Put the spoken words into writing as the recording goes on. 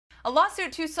A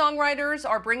lawsuit two songwriters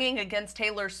are bringing against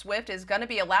Taylor Swift is going to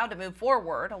be allowed to move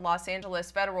forward. A Los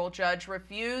Angeles federal judge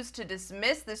refused to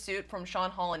dismiss the suit from Sean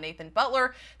Hall and Nathan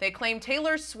Butler. They claim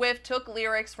Taylor Swift took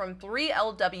lyrics from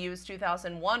 3LW's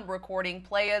 2001 recording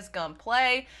Playas Gun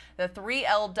Play. The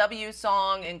 3LW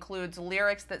song includes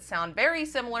lyrics that sound very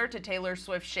similar to Taylor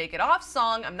Swift's Shake It Off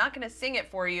song. I'm not going to sing it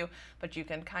for you, but you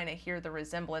can kind of hear the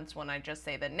resemblance when I just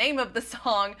say the name of the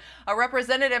song. A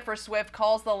representative for Swift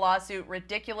calls the lawsuit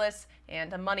ridiculous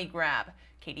and a money grab.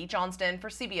 Katie Johnston for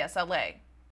CBS LA.